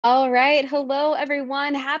All right. Hello,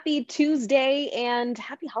 everyone. Happy Tuesday and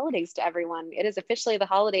happy holidays to everyone. It is officially the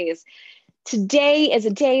holidays. Today is a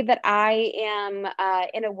day that I am,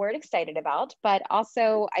 in a word, excited about, but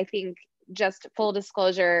also I think just full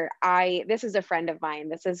disclosure, this is a friend of mine.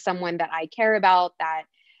 This is someone that I care about that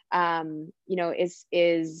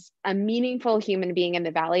is a meaningful human being in the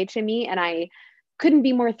valley to me, and I couldn't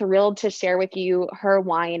be more thrilled to share with you her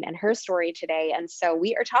wine and her story today. And so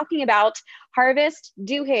we are talking about Harvest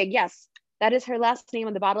Duhig. Yes, that is her last name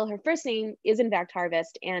on the bottle. Her first name is in fact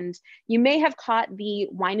Harvest. And you may have caught the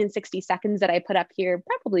wine in 60 seconds that I put up here,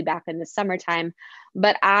 probably back in the summertime.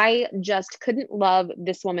 But I just couldn't love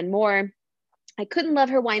this woman more. I couldn't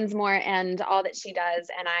love her wines more and all that she does.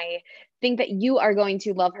 And I think that you are going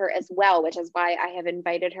to love her as well, which is why I have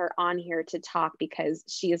invited her on here to talk, because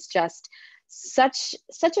she is just such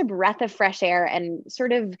a breath of fresh air. And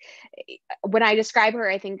sort of, when I describe her,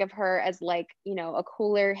 I think of her as like, a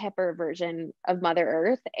cooler, hipper version of Mother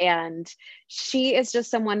Earth. And she is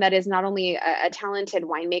just someone that is not only a talented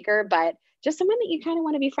winemaker, but just someone that you kind of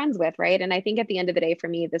want to be friends with, right? And I think at the end of the day, for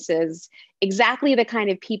me, this is exactly the kind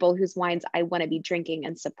of people whose wines I want to be drinking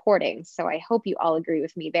and supporting. So I hope you all agree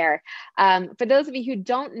with me there. For those of you who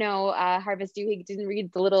don't know, Harvest Duhig, didn't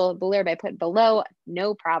read the little blurb I put below,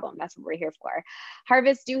 no problem. That's what we're here for.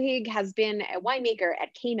 Harvest Duhig has been a winemaker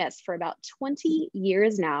at Caymus for about 20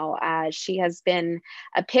 years now. She has been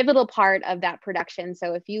a pivotal part of that production.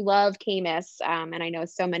 So if you love Caymus, and I know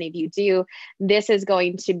so many of you do, this is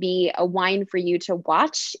going to be a wine for you to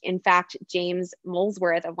watch. In fact, James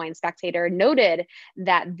Molesworth of Wine Spectator noted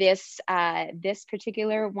that this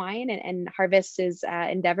particular wine and Harvest's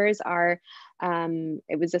endeavors are,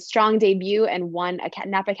 it was a strong debut and won a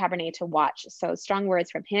Napa Cabernet to watch. So strong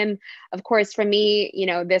words from him. Of course, for me,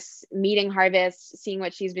 this meeting Harvest, seeing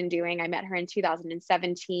what she's been doing, I met her in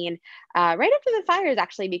 2017, right after the fires,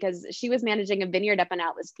 actually, because she was managing a vineyard up on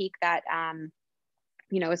Atlas Peak that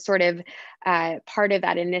was sort of part of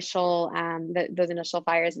that initial, those initial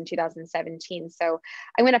fires in 2017. So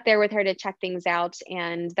I went up there with her to check things out,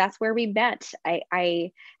 and that's where we met.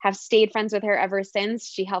 I have stayed friends with her ever since.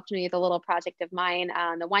 She helped me with a little project of mine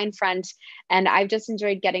on the wine front, and I've just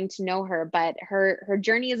enjoyed getting to know her. But her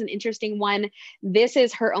journey is an interesting one. This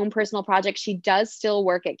is her own personal project. She does still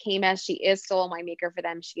work at Caymus. She is still a winemaker for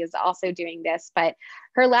them. She is also doing this, but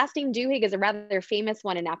her last name Duhig is a rather famous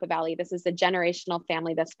one in Napa Valley. This is a generational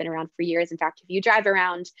family that's been around for years. In fact, if you drive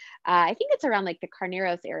around, I think it's around like the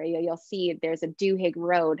Carneros area, you'll see there's a Duhig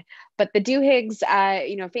road. But the Duhigs,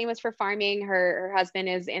 famous for farming. Her husband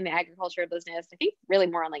is in the agriculture business. I think really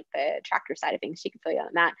more on like the tractor side of things. She can fill you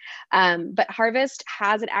on that. But Harvest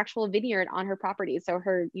has an actual vineyard on her property. So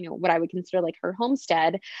her, what I would consider like her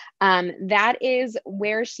homestead, that is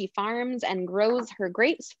where she farms and grows her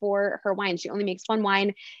grapes for her wine. She only makes one wine.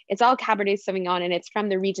 It's all Cabernet Sauvignon, and it's from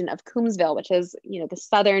the region of Coombsville, which is, the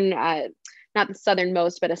southern, not the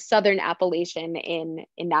southernmost, but a southern appellation in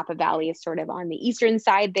Napa Valley, sort of on the eastern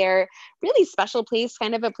side there. Really special place,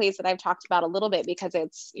 kind of a place that I've talked about a little bit because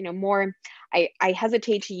it's, more, I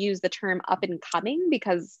hesitate to use the term up and coming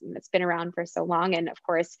because it's been around for so long. And of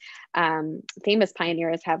course, famous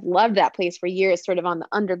pioneers have loved that place for years, sort of on the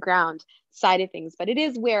underground side of things. But it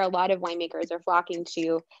is where a lot of winemakers are flocking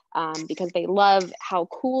to, because they love how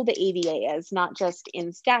cool the AVA is, not just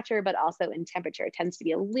in stature, but also in temperature. It tends to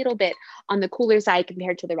be a little bit on the cooler side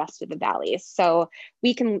compared to the rest of the valley. So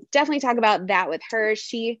we can definitely talk about that with her.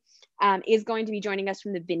 She is going to be joining us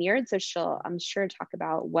from the vineyard. So she'll, I'm sure, talk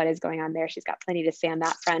about what is going on there. She's got plenty to say on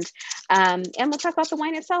that front. And we'll talk about the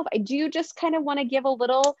wine itself. I do just kind of want to give a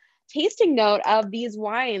little tasting note of these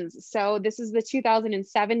wines. So this is the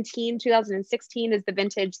 2017, 2016 is the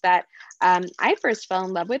vintage that I first fell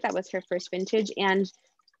in love with. That was her first vintage. And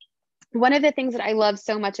one of the things that I love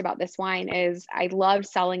so much about this wine is I loved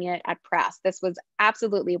selling it at press. This was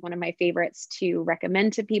absolutely one of my favorites to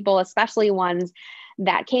recommend to people, especially ones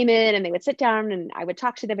that came in and they would sit down and I would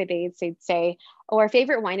talk to them and they'd say, oh, our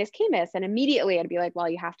favorite wine is Caymus. And immediately I'd be like, well,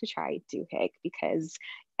 you have to try Duhig, because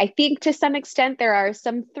I think to some extent there are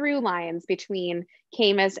some through lines between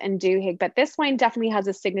Caymus and Duhig, but this wine definitely has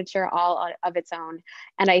a signature all of its own.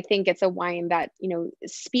 And I think it's a wine that,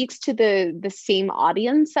 speaks to the same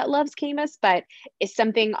audience that loves Caymus, but is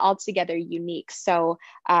something altogether unique. So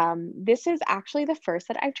this is actually the first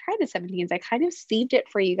that I've tried the 17s. I kind of saved it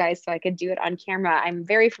for you guys so I could do it on camera. I'm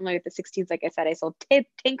very familiar with the 16s. Like I said, I sold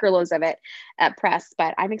tanker loads of it at press,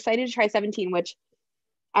 but I'm excited to try 17, which,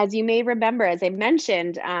 as you may remember, as I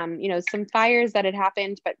mentioned, some fires that had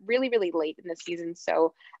happened, but really, really late in the season.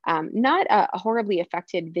 So not a horribly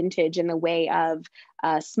affected vintage in the way of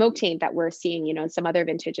smoke taint that we're seeing, in some other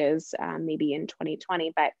vintages, maybe in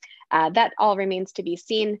 2020, but that all remains to be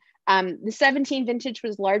seen. The 17 vintage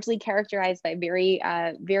was largely characterized by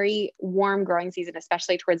very warm growing season,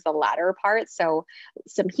 especially towards the latter part. So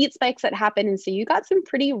some heat spikes that happened. And so you got some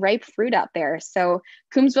pretty ripe fruit out there. So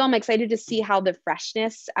Coombsville, I'm excited to see how the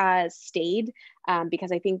freshness stayed,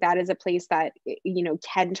 because I think that is a place that,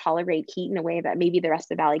 can tolerate heat in a way that maybe the rest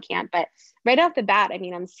of the valley can't. But right off the bat, I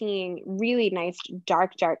mean, I'm seeing really nice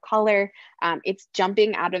dark color. It's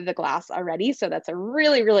jumping out of the glass already. So that's a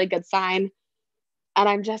really, really good sign. And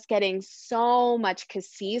I'm just getting so much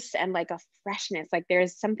cassis and like a freshness. Like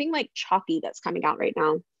there's something like chalky that's coming out right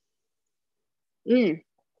now.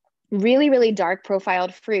 Really, really dark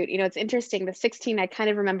profiled fruit. It's interesting. The 16, I kind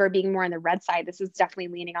of remember being more on the red side. This is definitely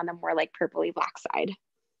leaning on the more like purpley black side.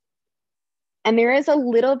 And there is a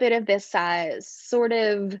little bit of this sort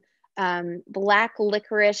of black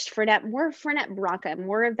licorice, more Fernet Branca,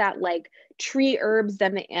 more of that like tree herbs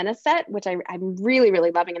than the anisette, which I'm really, really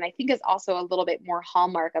loving. And I think is also a little bit more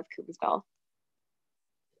hallmark of Coombsville.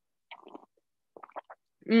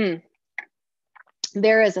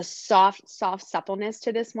 There is a soft suppleness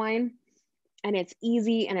to this wine, and it's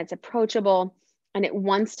easy and it's approachable and it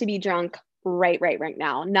wants to be drunk right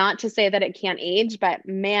now. Not to say that it can't age, but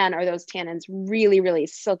man, are those tannins really, really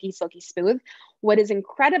silky smooth. What is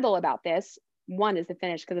incredible about this, one, is the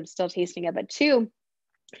finish because I'm still tasting it, but two,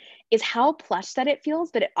 is how plush that it feels,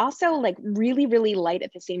 but it also like really, really light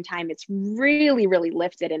at the same time. It's really, really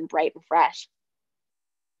lifted and bright and fresh.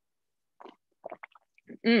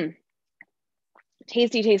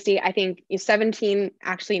 Tasty. I think 17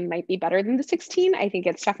 actually might be better than the 16. I think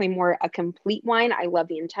it's definitely more a complete wine. I love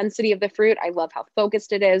the intensity of the fruit. I love how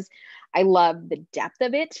focused it is. I love the depth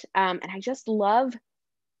of it. And I just love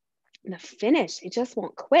the finish. It just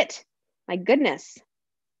won't quit. My goodness.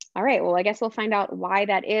 All right. Well, I guess we'll find out why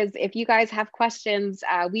that is. If you guys have questions,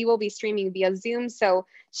 we will be streaming via Zoom. So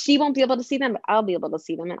she won't be able to see them, but I'll be able to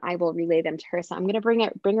see them and I will relay them to her. So I'm going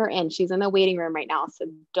to bring her in. She's in the waiting room right now. So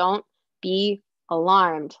don't be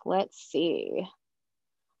alarmed. Let's see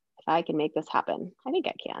if I can make this happen. I think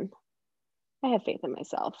I can. I have faith in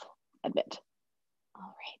myself a bit. All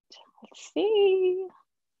right, let's see.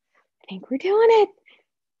 I think we're doing it.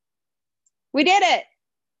 We did it.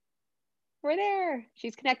 We're there.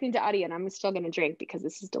 She's connecting to audio and I'm still going to drink because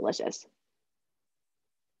this is delicious.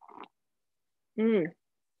 So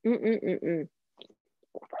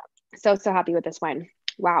happy with this wine.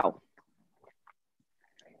 Wow.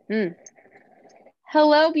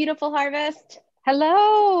 Hello, beautiful Harvest.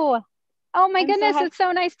 Hello. Oh my goodness, it's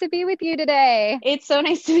so nice to be with you today. It's so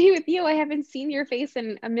nice to be with you. I haven't seen your face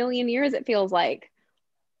in a million years, it feels like.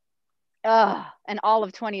 And all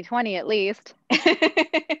of 2020 at least.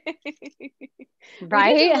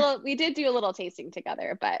 Right? We did do a little tasting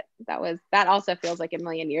together, but that also feels like a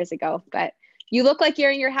million years ago. But you look like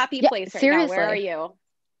you're in your happy place right seriously. now. Where are you?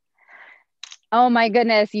 Oh my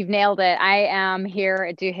goodness, you've nailed it. I am here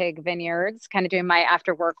at Duhig Vineyards, kind of doing my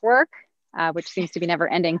after work, which seems to be never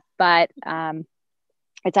ending. But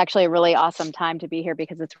it's actually a really awesome time to be here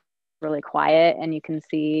because it's really quiet and you can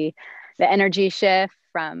see the energy shift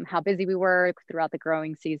from how busy we were throughout the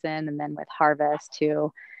growing season and then with harvest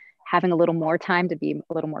to having a little more time to be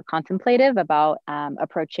a little more contemplative about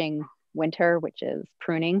approaching winter, which is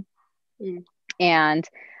pruning, and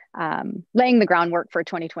laying the groundwork for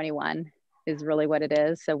 2021 is really what it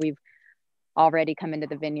is. So we've already come into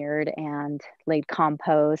the vineyard and laid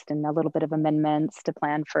compost and a little bit of amendments to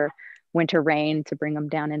plan for winter rain to bring them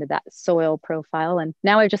down into that soil profile. And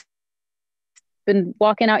now I've just been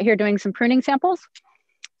walking out here doing some pruning samples.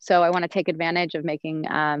 So I want to take advantage of making,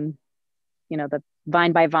 the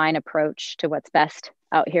vine by vine approach to what's best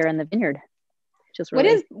out here in the vineyard. Which is really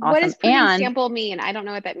awesome. What does pruning sample mean? I don't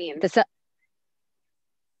know what that means.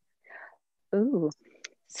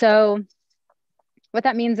 So what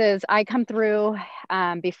that means is I come through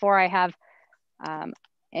before I have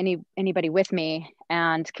anybody with me.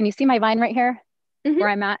 And can you see my vine right here where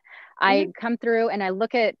I'm at? I come through and I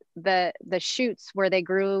look at the shoots where they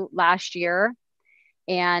grew last year.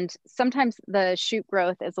 And sometimes the shoot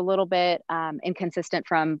growth is a little bit inconsistent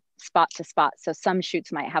from spot to spot. So some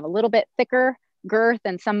shoots might have a little bit thicker girth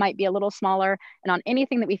and some might be a little smaller. And on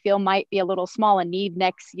anything that we feel might be a little small and need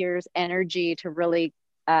next year's energy to really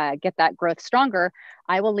get that growth stronger,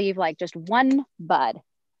 I will leave like just one bud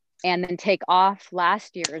and then take off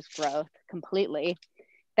last year's growth completely.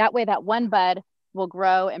 That way that one bud will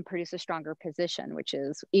grow and produce a stronger position, which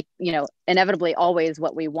is, inevitably always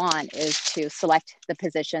what we want is to select the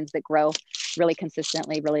positions that grow really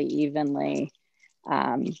consistently, really evenly,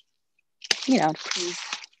 our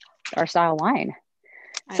style wine.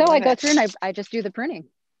 So I go through and I just do the pruning,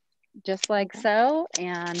 just like so,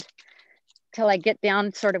 and till I get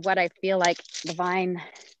down sort of what I feel like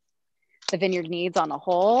the vineyard needs on a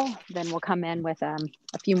whole, then we'll come in with a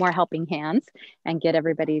few more helping hands and get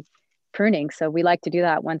everybody pruning. So we like to do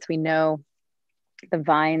that once we know the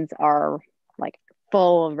vines are like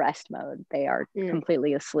full rest mode. They are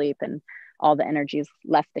completely asleep and all the energy's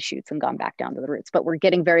left the shoots and gone back down to the roots. But we're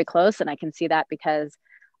getting very close, and I can see that because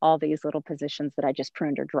all these little positions that I just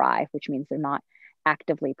pruned are dry, which means they're not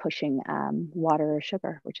actively pushing water or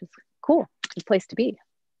sugar, which is cool. It's a place to be.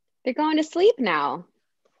 They're going to sleep now.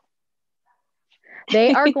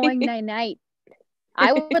 They are going night-night.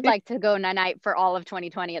 I would like to go night-night for all of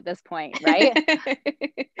 2020 at this point, right?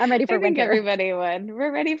 I'm ready for winter. Everybody would.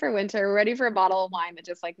 We're ready for winter. We're ready for a bottle of wine that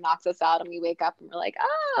just like knocks us out and we wake up and we're like,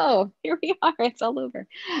 oh, here we are. It's all over.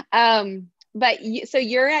 But so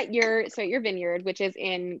you're at your vineyard, which is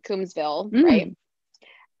in Coombsville, right?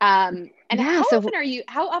 And how often are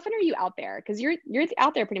you out there? Because you're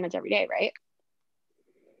out there pretty much every day, right?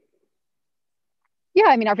 Yeah,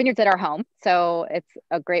 I mean, our vineyard's at our home, so it's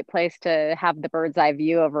a great place to have the bird's eye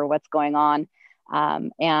view over what's going on.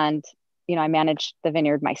 And I manage the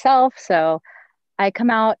vineyard myself, so I come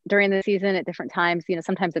out during the season at different times.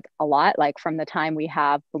 Sometimes it's a lot, like from the time we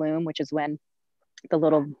have bloom, which is when the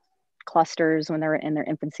little clusters, when they're in their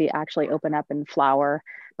infancy, actually open up and flower.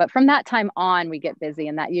 But from that time on, we get busy,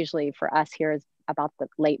 and that usually for us here is about the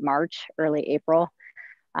late March, early April.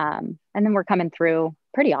 And then we're coming through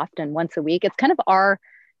pretty often, once a week. It's kind of our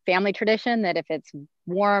family tradition that if it's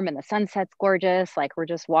warm and the sunset's gorgeous, like we're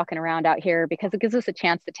just walking around out here because it gives us a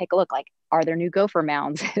chance to take a look, like, are there new gopher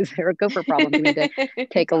mounds? Is there a gopher problem we need to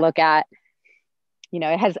take a look at?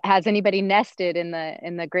 Has anybody nested in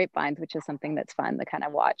the grapevines, which is something that's fun to kind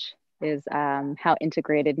of watch, is how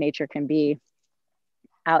integrated nature can be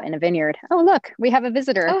out in a vineyard. Oh, look, we have a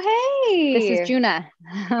visitor. Oh, hey. This is Juna.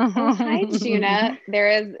 Oh, hi, Juna.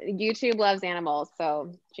 YouTube loves animals,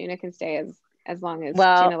 so Juna can stay as long as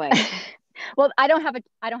Juna likes. Well, I don't have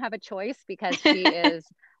a choice because she is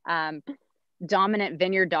dominant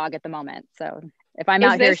vineyard dog at the moment. So if I'm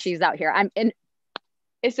out here, she's out here. I'm in.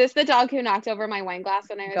 Is this the dog who knocked over my wine glass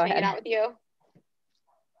when I was hanging out with you?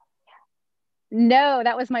 No,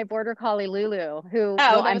 that was my border collie Lulu, who will,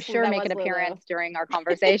 I'm sure, make an appearance during our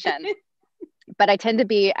conversation. But I tend to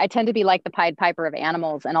be like the Pied Piper of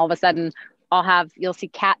animals, and all of a sudden you'll see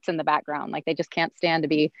cats in the background, like they just can't stand to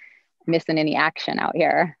be missing any action out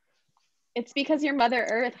here. It's because you're Mother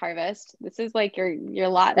Earth, Harvest. This is like your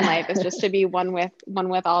lot in life, is just to be one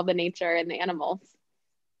with all the nature and the animals.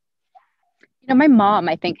 My mom,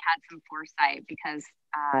 I think, had some foresight because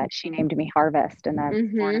she named me Harvest, and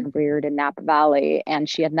I'm born and reared in Napa Valley, and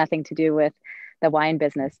she had nothing to do with the wine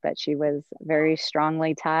business, but she was very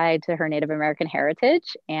strongly tied to her Native American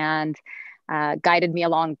heritage and guided me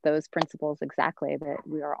along those principles exactly, that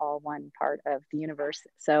we are all one part of the universe.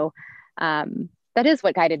 So that is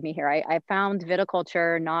what guided me here. I found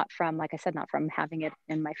viticulture not from having it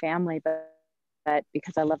in my family, but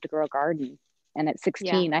because I love to grow a garden. And at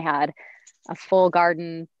 16, I had a full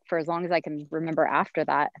garden for as long as I can remember after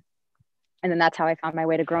that. And then that's how I found my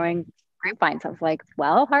way to growing grapevines. I was like,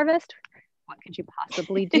 well, Harvest, what could you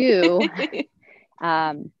possibly do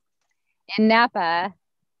in Napa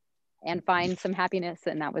and find some happiness?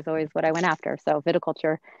 And that was always what I went after. So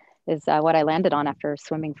viticulture is what I landed on after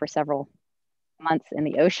swimming for several months in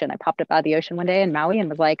the ocean. I popped up out of the ocean one day in Maui and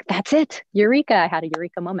was like, that's it, Eureka. I had a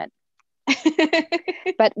Eureka moment.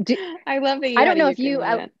 But I love that. I don't know if you,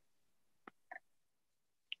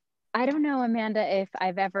 I don't know, Amanda, if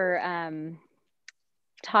I've ever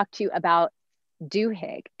talked to you about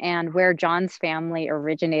Duhig and where John's family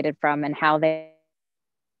originated from and how they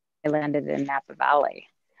landed in Napa Valley.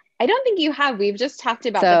 I don't think you have. We've just talked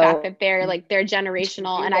about the fact that they're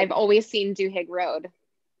generational, and I've always seen Duhig Road.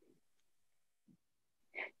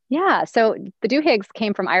 Yeah, so the Duhigs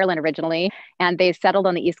came from Ireland originally, and they settled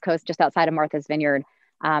on the East Coast just outside of Martha's Vineyard.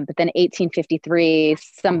 But then 1853,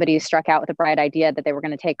 somebody struck out with a bright idea that they were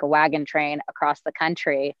going to take a wagon train across the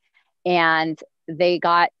country. And they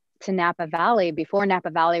got to Napa Valley before Napa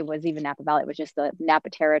Valley was even Napa Valley. It was just the Napa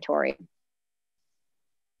territory.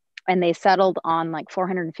 And they settled on like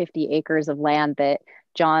 450 acres of land that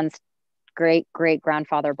John's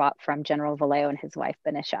great-great-grandfather bought from General Vallejo and his wife,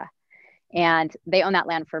 Benicia. And they owned that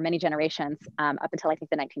land for many generations, up until I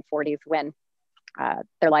think the 1940s, when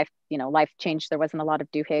their life changed. There wasn't a lot of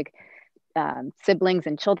Duhig siblings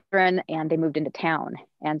and children, and they moved into town.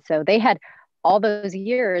 And so they had all those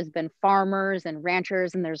years been farmers and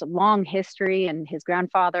ranchers, and there's a long history. And his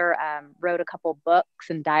grandfather wrote a couple books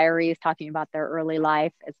and diaries talking about their early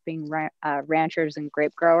life as being ranchers and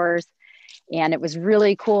grape growers. And it was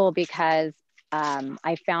really cool because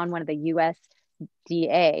I found one of the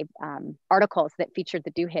USDA articles that featured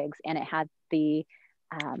the Duhigs, and it had the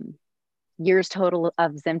years total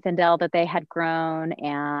of Zinfandel that they had grown,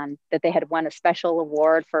 and that they had won a special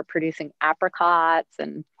award for producing apricots.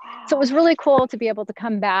 And so it was really cool to be able to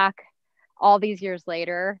come back all these years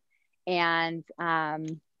later and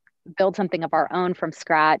build something of our own from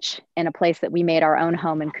scratch in a place that we made our own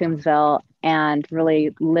home in Coombsville, and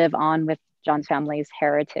really live on with John's family's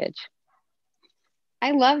heritage.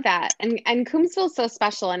 I love that. And Coombsville is so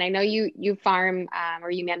special. And I know you farm or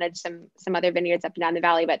you manage some other vineyards up and down the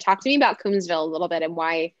valley, but talk to me about Coombsville a little bit and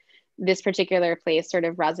why this particular place sort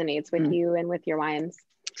of resonates with you and with your wines.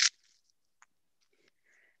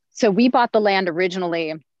 So we bought the land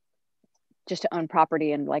originally just to own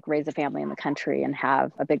property and like raise a family in the country and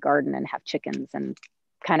have a big garden and have chickens and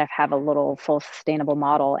kind of have a little full sustainable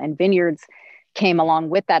model. And vineyards came along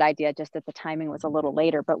with that idea, just that the timing was a little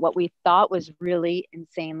later. But what we thought was really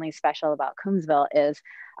insanely special about Coombsville is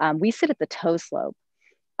we sit at the toe slope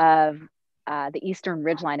of the eastern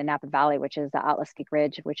ridgeline in Napa Valley, which is the Atlastic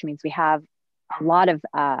Ridge, which means we have a lot of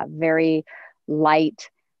very light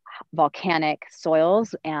volcanic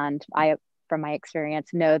soils. And I, from my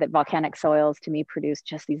experience, know that volcanic soils to me produce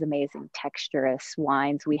just these amazing texturous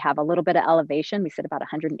wines. We have a little bit of elevation. We sit about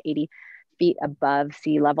 180 feet above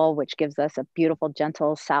sea level, which gives us a beautiful,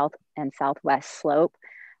 gentle south and southwest slope.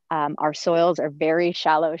 Our soils are very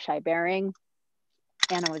shallow, shy bearing.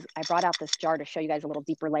 And I brought out this jar to show you guys a little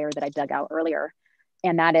deeper layer that I dug out earlier.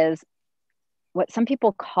 And that is what some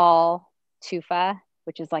people call tufa,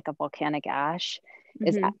 which is like a volcanic ash.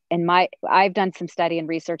 Is I've done some study and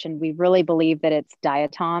research, and we really believe that it's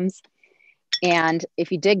diatoms. And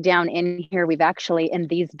if you dig down in here, we've actually, in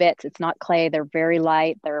these bits, it's not clay, they're very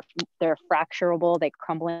light, they're fracturable, they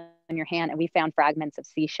crumble in your hand. And we found fragments of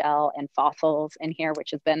seashell and fossils in here,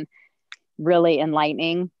 which has been really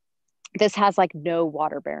enlightening. This has like no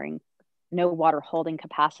water holding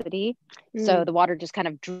capacity. So the water just kind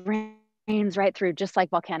of drains right through, just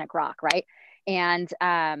like volcanic rock, right? And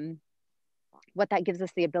what that gives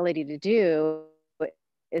us the ability to do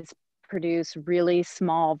is produce really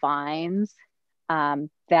small vines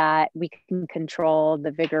that we can control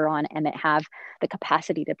the vigor on, and that have the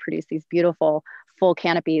capacity to produce these beautiful full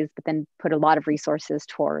canopies, but then put a lot of resources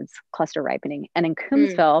towards cluster ripening. And in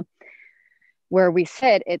Coombsville, where we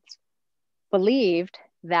sit, it's believed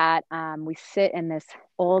that we sit in this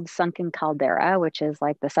old sunken caldera, which is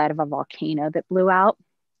like the side of a volcano that blew out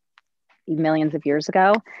millions of years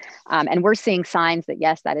ago. And we're seeing signs that,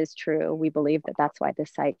 yes, that is true. We believe that that's why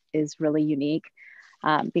this site is really unique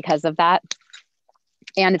because of that.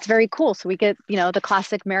 And it's very cool. So we get, the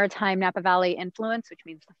classic maritime Napa Valley influence, which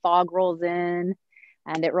means the fog rolls in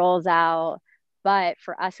and it rolls out. But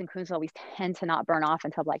for us in Coombsville, we tend to not burn off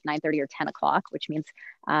until like 9:30 or 10 o'clock, which means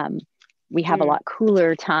we have a lot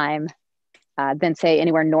cooler time than say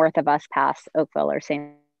anywhere north of us past Oakville or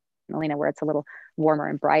St. Helena, where it's a little warmer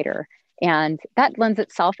and brighter. And that lends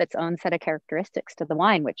itself its own set of characteristics to the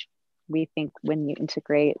wine, which we think when you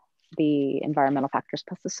integrate the environmental factors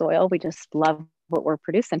plus the soil, we just love what we're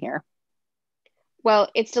producing here. Well,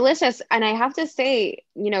 it's delicious. And I have to say,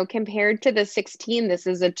 compared to the 16, this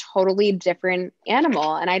is a totally different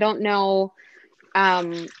animal. And I don't know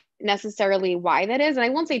necessarily why that is. And I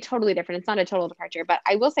won't say totally different. It's not a total departure, but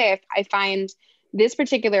I will say I find this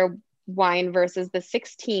particular wine versus the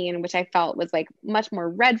 16, which I felt was like much more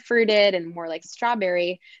red fruited and more like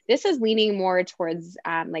strawberry. This is leaning more towards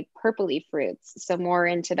like purpley fruits. So more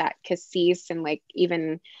into that cassis and like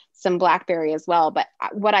even some blackberry as well. But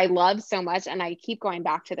what I love so much, and I keep going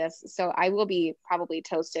back to this, so I will be probably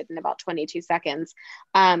toasted in about 22 seconds,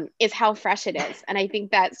 is how fresh it is. And I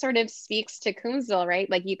think that sort of speaks to Coombsville, right?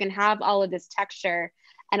 Like you can have all of this texture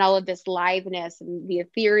and all of this liveness and the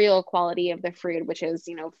ethereal quality of the fruit, which is,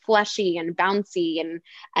 fleshy and bouncy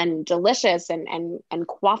and delicious and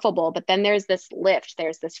quaffable. But then there's this lift,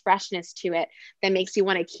 there's this freshness to it that makes you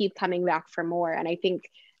want to keep coming back for more. And I think,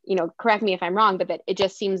 correct me if I'm wrong, but that it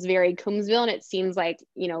just seems very Coombsville, and it seems like,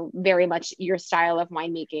 very much your style of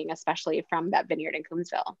winemaking, especially from that vineyard in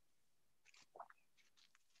Coombsville.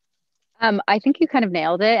 I think you kind of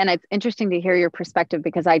nailed it. And it's interesting to hear your perspective,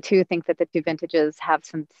 because I too think that the two vintages have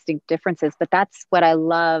some distinct differences, but that's what I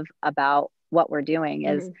love about what we're doing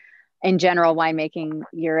is in general winemaking,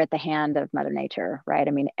 you're at the hand of Mother Nature, right?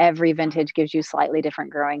 I mean, every vintage gives you slightly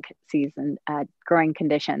different growing season, growing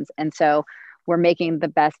conditions. And so we're making the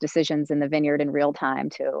best decisions in the vineyard in real time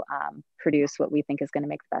to produce what we think is going to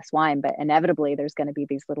make the best wine. But inevitably, there's going to be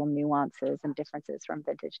these little nuances and differences from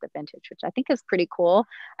vintage to vintage, which I think is pretty cool.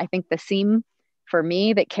 I think the theme for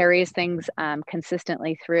me that carries things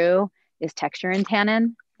consistently through is texture and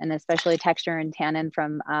tannin, and especially texture and tannin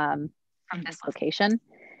from this location.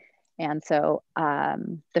 And so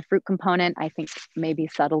the fruit component, I think, may be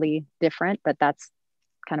subtly different, but that's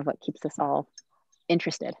kind of what keeps us all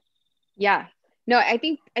interested. Yeah. No, I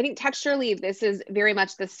think texturally, this is very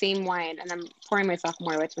much the same wine, and I'm pouring myself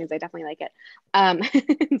more, which means I definitely like it.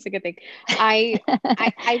 It's a good thing. I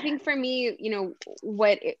think for me, you know,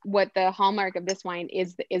 what the hallmark of this wine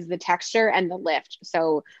is the texture and the lift.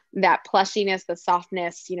 So that plushiness, the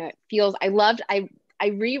softness, you know, it feels, I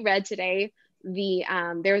reread today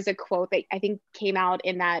there's a quote that I think came out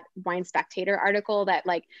in that Wine Spectator article that,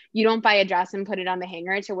 like, you don't buy a dress and put it on the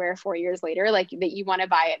hanger to wear 4 years later, like that you want to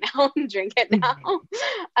buy it now and drink it now.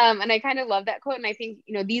 And I kind of love that quote. And I think,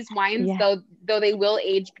 you know, these wines, though they will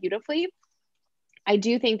age beautifully, I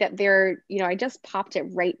do think that they're, you know, I just popped it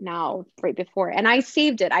right now, right before, and I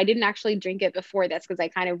saved it. I didn't actually drink it before this because I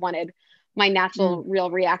kind of wanted my natural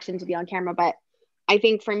real reaction to be on camera. But I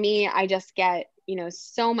think for me, I just get, you know,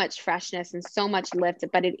 so much freshness and so much lift,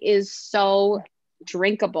 but it is so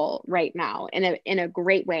drinkable right now in a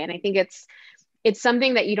great way. And I think it's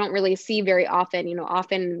something that you don't really see very often. You know,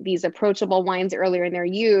 often these approachable wines earlier in their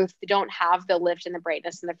youth don't have the lift and the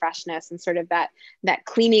brightness and the freshness and sort of that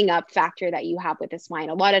cleaning up factor that you have with this wine.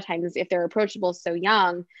 A lot of times, if they're approachable so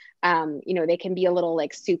young, you know, they can be a little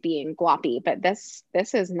like soupy and gloppy, but this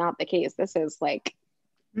is not the case. This is like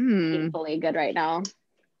painfully good right now.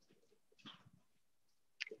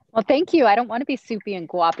 Well, thank you. I don't want to be soupy and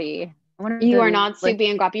guappy. You are not soupy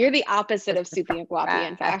and guappy. You're the opposite of soupy and guappy,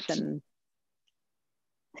 in fact.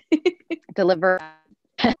 Deliver.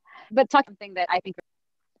 But talk something that I think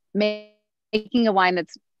making a wine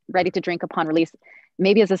that's ready to drink upon release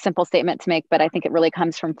maybe is a simple statement to make, but I think it really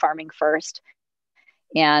comes from farming first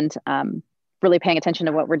and really paying attention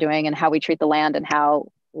to what we're doing and how we treat the land and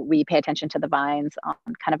how we pay attention to the vines on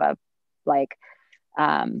kind of a like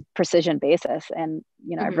precision basis. And,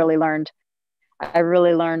 you know, I really learned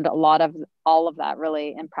a lot of all of that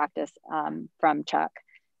really in practice from Chuck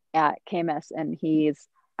at Caymus. And he's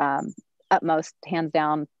utmost, hands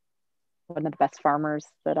down, one of the best farmers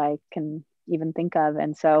that I can even think of.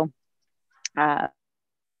 And so I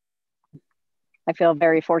feel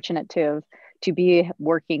very fortunate to be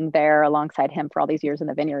working there alongside him for all these years in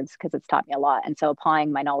the vineyards, because it's taught me a lot. And so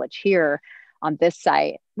applying my knowledge here on this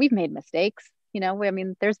site, we've made mistakes. You know, I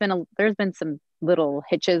mean, there's been some little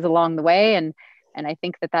hitches along the way, and I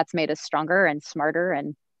think that's made us stronger and smarter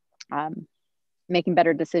and making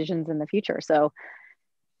better decisions in the future. So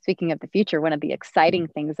speaking of the future, one of the exciting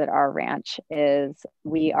things at our ranch is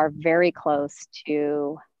we are very close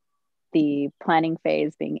to the planning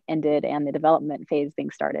phase being ended and the development phase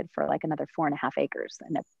being started for like another 4.5 acres.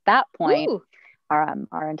 And at that point,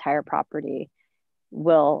 our entire property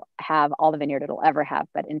will have all the vineyard it'll ever have,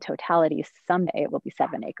 but in totality, someday it will be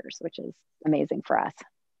 7 acres, which is amazing for us.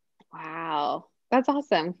 Wow. That's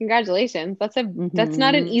awesome. Congratulations. That's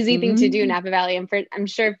not an easy thing to do in Napa Valley. And I'm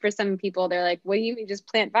sure for some people, they're like, what do you mean just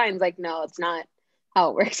plant vines? Like, no, it's not how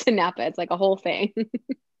it works in Napa. It's like a whole thing.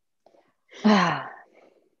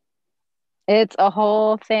 It's a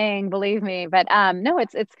whole thing, believe me. But no,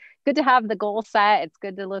 it's good to have the goal set. It's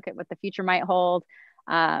good to look at what the future might hold.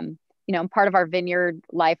 You know, part of our vineyard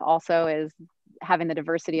life also is having the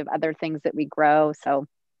diversity of other things that we grow. So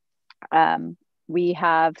we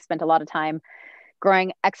have spent a lot of time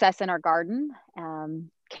growing excess in our garden,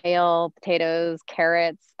 kale, potatoes,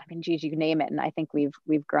 carrots. I mean, geez, you name it. And I think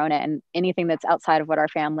we've grown it. And anything that's outside of what our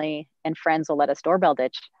family and friends will let us doorbell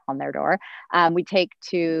ditch on their door, we take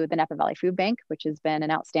to the Napa Valley Food Bank, which has been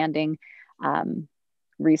an outstanding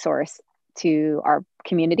resource to our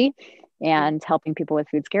community and helping people with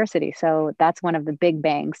food scarcity. So that's one of the big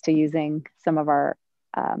bangs to using some of our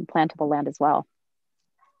plantable land as well.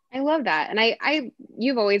 I love that. And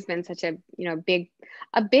you've always been such a, you know, big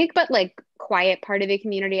but like quiet part of the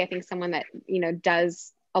community. I think someone that, you know,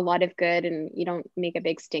 does a lot of good, and you don't make a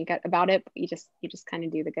big stink about it, but you just kind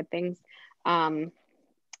of do the good things.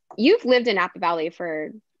 You've lived in Napa Valley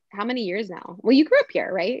for how many years now? Well, you grew up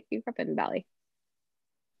here, right? You grew up in the Valley.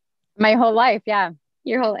 My whole life. Yeah.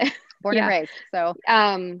 Your whole life. Born and raised. So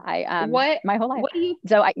my whole life.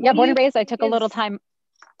 Born and raised. I took a little time.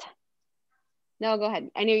 No, go ahead.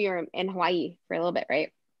 I knew you were in Hawaii for a little bit,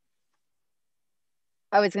 right?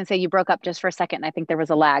 I was going to say you broke up just for a second. I think there was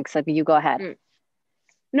a lag. So you go ahead.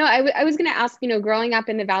 No, I was going to ask, growing up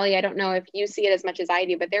in the Valley, I don't know if you see it as much as I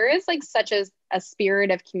do, but there is like such a spirit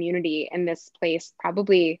of community in this place,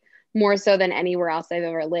 probably more so than anywhere else I've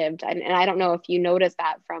ever lived. And I don't know if you notice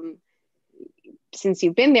that from since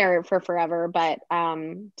you've been there for forever, but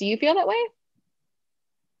do you feel that way?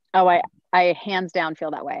 Oh, I hands down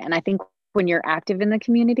feel that way. And I think when you're active in the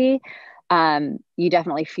community, you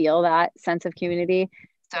definitely feel that sense of community.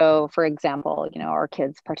 So for example, our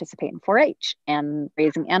kids participate in 4-H and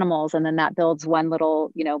raising animals, and then that builds one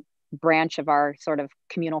little, branch of our sort of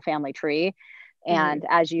communal family tree. And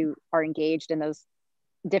as you are engaged in those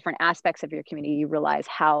different aspects of your community, you realize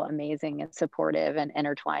how amazing and supportive and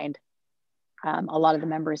intertwined a lot of the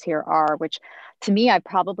members here are, which to me, I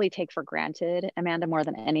probably take for granted, Amanda, more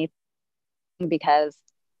than anything, because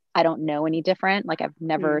I don't know any different. Like I've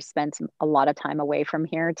never spent a lot of time away from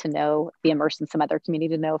here to be immersed in some other community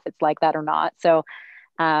to know if it's like that or not. So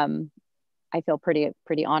I feel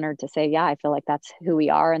pretty honored to say, yeah, I feel like that's who we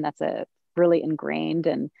are. And that's a really ingrained,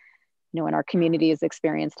 and, when our community has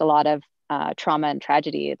experienced a lot of trauma and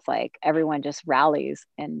tragedy, it's like everyone just rallies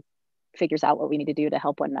and figures out what we need to do to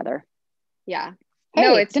help one another. Yeah. Hey,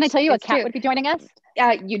 no, didn't I tell you a cat would be joining us?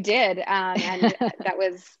 Yeah, you did. And that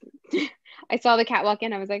was, I saw the cat walk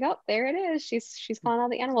in. I was like, oh, there it is. She's calling all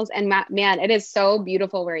the animals. And man, it is so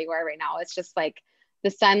beautiful where you are right now. It's just like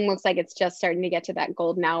the sun looks like it's just starting to get to that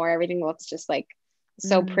golden hour. Everything looks just like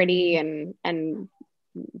so pretty and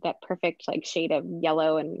that perfect like shade of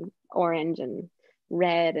yellow and orange and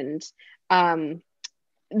red. And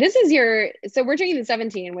this is so we're drinking the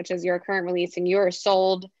 17, which is your current release, and you're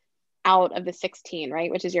sold out of the 16, right?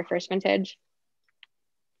 Which is your first vintage.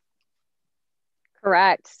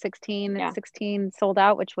 Correct. 16 sold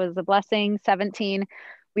out, which was a blessing. 17,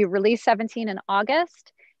 we released 17 in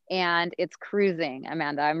August, and it's cruising,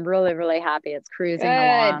 Amanda. I'm really, really happy it's cruising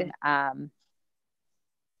along.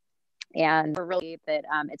 And we're really that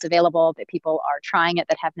it's available, that people are trying it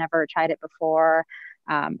that have never tried it before,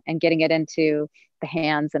 and getting it into the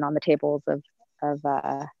hands and on the tables of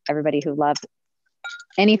everybody who loves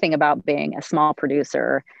anything about being a small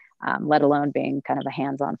producer, let alone being kind of a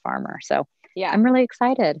hands-on farmer. So yeah, I'm really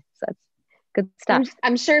excited. So it's good stuff.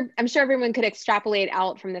 I'm sure everyone could extrapolate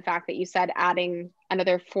out from the fact that you said adding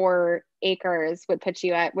another 4 acres would put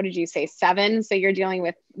you at, what did you say, 7? So you're dealing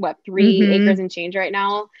with what, 3 acres and change right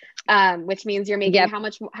now, which means you're making how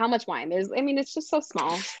much wine? It's just so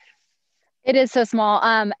small. It is so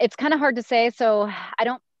small. It's kind of hard to say. So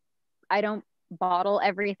I don't bottle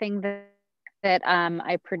everything that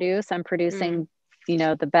I produce. I'm producing,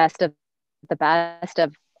 the best of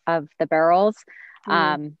the barrels.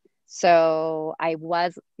 So I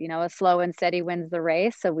was, a slow and steady wins the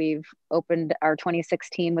race. So we've opened our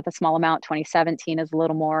 2016 with a small amount. 2017 is a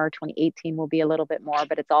little more. 2018 will be a little bit more,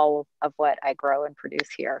 but it's all of what I grow and produce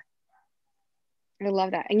here. I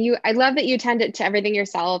love that. And I love that you tend it to everything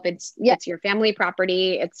yourself. It's your family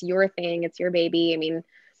property. It's your thing. It's your baby.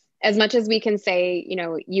 As much as we can say,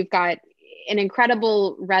 you've got an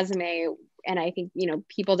incredible resume. And I think,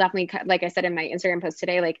 people definitely, like I said in my Instagram post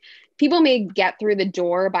today, like people may get through the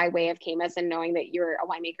door by way of Caymus and knowing that you're a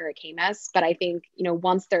winemaker at Caymus. But I think,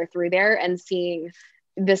 once they're through there and seeing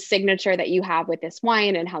the signature that you have with this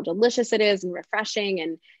wine and how delicious it is and refreshing,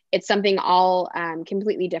 and it's something all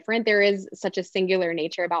completely different. There is such a singular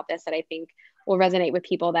nature about this that I think will resonate with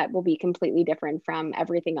people that will be completely different from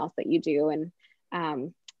everything else that you do. And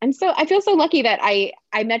so I feel so lucky that I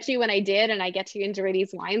met you when I did, and I get to enjoy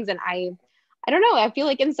these wines. And I don't know, I feel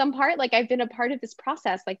like in some part, like I've been a part of this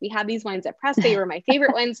process. Like we had these wines at press. They were my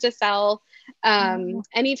favorite wines to sell.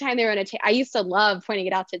 Anytime they were on I used to love pointing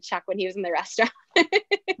it out to Chuck when he was in the restaurant.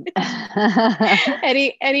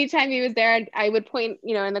 Anytime he was there, I would point,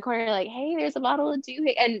 in the corner, like, hey, there's a bottle of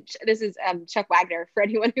Duhig. And this is Chuck Wagner, for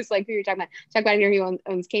anyone who's like, who you're talking about. Chuck Wagner, who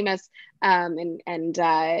owns Caymus, and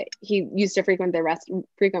he used to frequent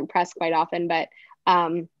press quite often. But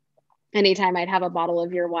anytime I'd have a bottle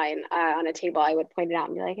of your wine on a table, I would point it out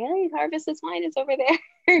and be like, hey, Harvest, this wine is over there.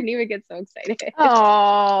 And he would get so excited.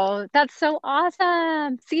 Oh, that's so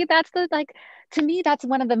awesome. See, to me, that's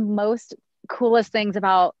one of the most coolest things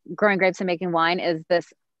about growing grapes and making wine is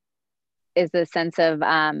this sense of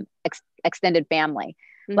extended family.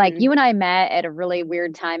 Like you and I met at a really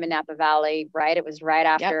weird time in Napa Valley, right? It was right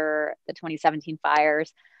after the 2017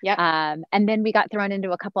 fires. And then we got thrown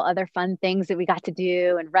into a couple other fun things that we got to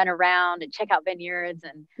do and run around and check out vineyards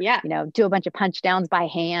and, do a bunch of punch downs by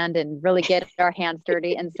hand and really get our hands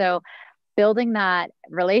dirty. And so building that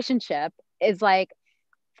relationship is like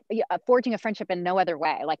forging a friendship in no other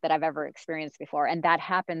way like that I've ever experienced before. And that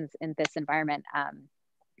happens in this environment,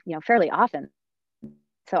 fairly often.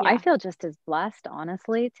 So I Yeah. feel just as blessed,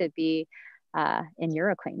 honestly, to be in your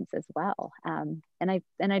acquaintance as well. And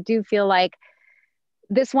I do feel like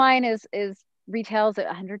this wine is retails at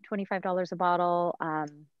 $125 a bottle,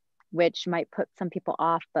 which might put some people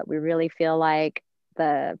off, but we really feel like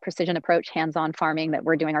the precision approach, hands-on farming that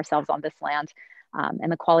we're doing ourselves on this land,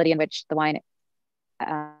 and the quality in which the wine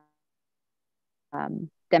uh,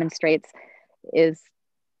 demonstrates is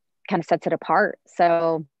kind of sets it apart.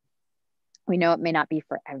 So we know it may not be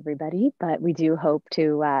for everybody, but we do hope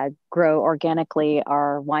to grow organically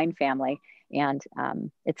our wine family, and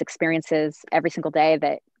it's experiences every single day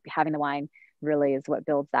that having the wine really is what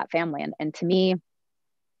builds that family. And to me,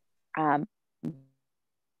 um,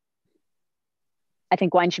 I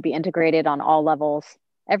think wine should be integrated on all levels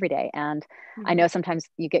every day. And I know sometimes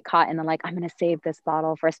you get caught in the like, I'm going to save this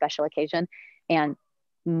bottle for a special occasion. And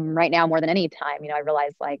right now, more than any time, I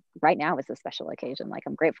realize like right now is a special occasion. Like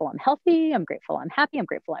I'm grateful I'm healthy. I'm grateful I'm happy. I'm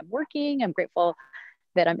grateful I'm working. I'm grateful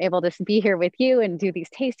that I'm able to be here with you and do these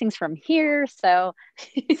tastings from here. So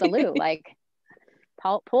salute, like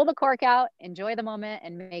pull the cork out, enjoy the moment,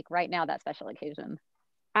 and make right now that special occasion.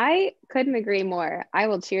 I couldn't agree more. I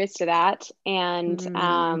will cheers to that.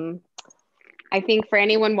 And I think for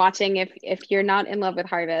anyone watching, if you're not in love with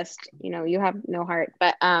Harvest, you have no heart.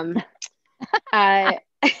 But oh my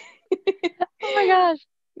gosh,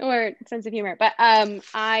 or sense of humor. But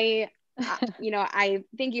I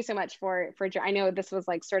thank you so much for I know this was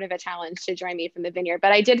like sort of a challenge to join me from the vineyard,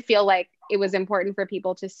 but I did feel like it was important for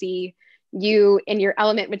people to see you in your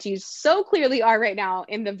element, which you so clearly are right now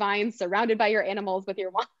in the vines, surrounded by your animals with your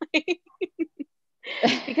wine.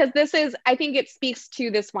 Because I think it speaks to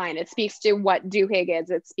this wine. It speaks to what Duhig is.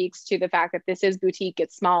 It speaks to the fact that this is boutique,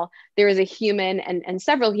 it's small. There is a human and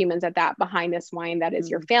several humans at that behind this wine that is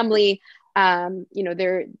your family. They're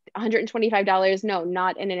 $125. No,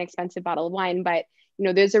 not in an expensive bottle of wine, but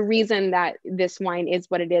there's a reason that this wine is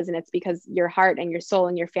what it is. And it's because your heart and your soul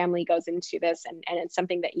and your family goes into this. And it's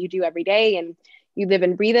something that you do every day and you live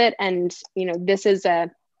and breathe it. And, this is a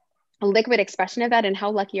liquid expression of that. And how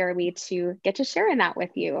lucky are we to get to share in that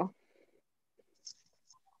with you?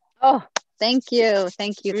 Oh, thank you.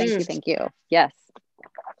 Thank you. Thank you. Thank you. Yes.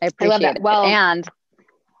 I appreciate it. Well, and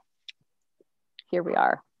here we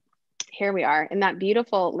are. Here we are in that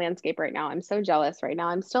beautiful landscape right now. I'm so jealous right now.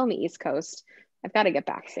 I'm still on the East Coast. I've got to get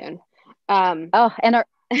back soon. And our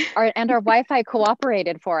Wi-Fi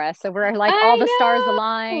cooperated for us. So we're like all the stars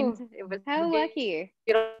aligned. It was how lucky.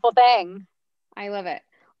 Beautiful thing. I love it.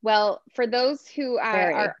 Well, for those who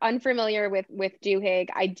are unfamiliar with Duhig,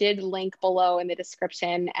 I did link below in the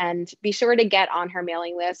description, and be sure to get on her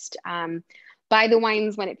mailing list. Buy the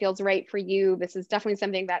wines when it feels right for you. This is definitely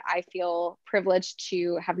something that I feel privileged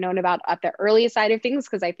to have known about at the early side of things,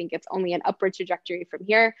 because I think it's only an upward trajectory from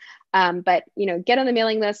here. But get on the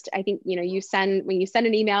mailing list. I think when you send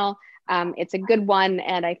an email, it's a good one,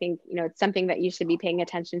 and I think it's something that you should be paying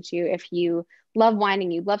attention to if you love wine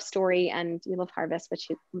and you love story and you love harvest, which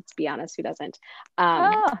let's be honest, who doesn't?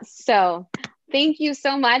 So thank you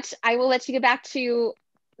so much. I will let you get back to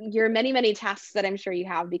your many, many tasks that I'm sure you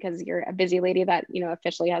have, because you're a busy lady that,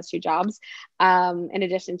 officially has 2 jobs, in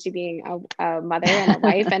addition to being a mother and a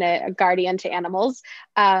wife and a guardian to animals.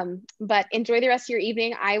 But enjoy the rest of your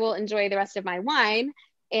evening. I will enjoy the rest of my wine.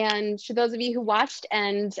 And to those of you who watched,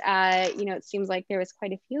 and it seems like there was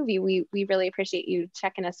quite a few of you, we really appreciate you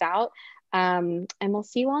checking us out. And we'll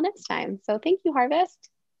see you all next time. So thank you, Harvest.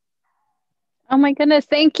 Oh my goodness.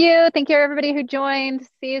 Thank you. Thank you, everybody who joined.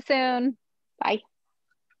 See you soon. Bye.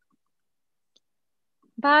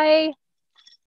 Bye.